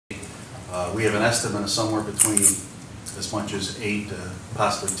We have an estimate of somewhere between as much as 8 to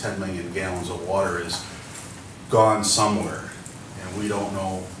possibly 10 million gallons of water is gone somewhere, and we don't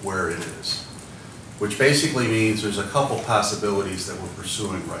know where it is. Which basically means there's a couple possibilities that we're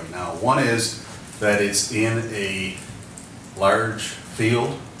pursuing right now. One is that it's in a large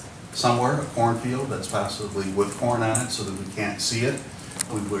field somewhere, a cornfield that's possibly with corn on it so that we can't see it.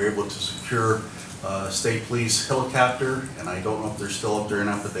 We were able to secure a state police helicopter, and I don't know if they're still up there or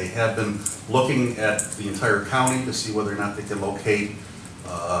not, but they have been looking at the entire county to see whether or not they can locate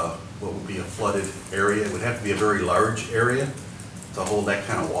what would be a flooded area. It would have to be a very large area to hold that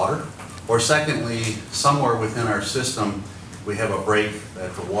kind of water. Or secondly, somewhere within our system, we have a break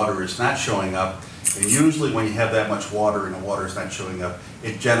that the water is not showing up. And usually when you have that much water and the water is not showing up,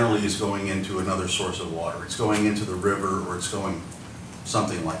 it generally is going into another source of water. It's going into the river, or it's going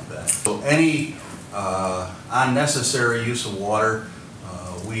something like that. So any unnecessary use of water,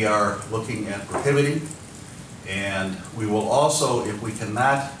 we are looking at prohibiting. And we will also, if we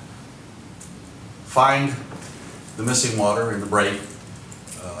cannot find the missing water in the break,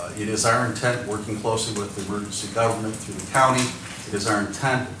 it is our intent, working closely with the emergency government through the county, it is our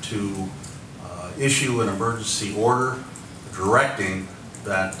intent to issue an emergency order directing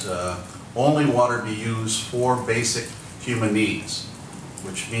that only water be used for basic human needs,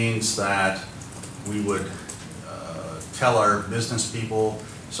 which means that we would tell our business people,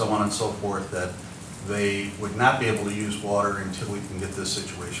 so on and so forth, that they would not be able to use water until we can get this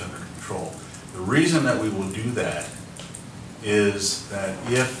situation under control. The reason that we will do that is that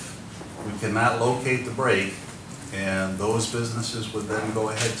if we cannot locate the break, and those businesses would then go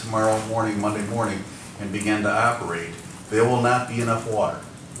ahead tomorrow morning, Monday morning, and begin to operate, there will not be enough water.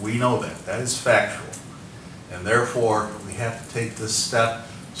 We know that. That is factual. And therefore, we have to take this step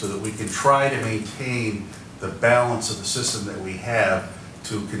so that we can try to maintain the balance of the system that we have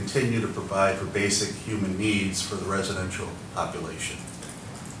to continue to provide for basic human needs for the residential population.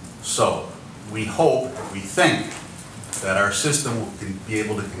 So, we hope, we think, that our system will be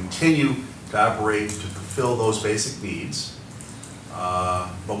able to continue to operate to fulfill those basic needs.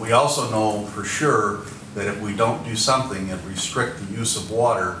 But we also know for sure that if we don't do something and restrict the use of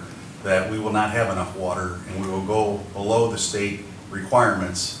water, that we will not have enough water, and we will go below the state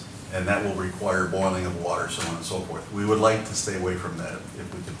requirements, and that will require boiling of water, so on and so forth. We would like to stay away from that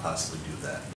if we could possibly do that.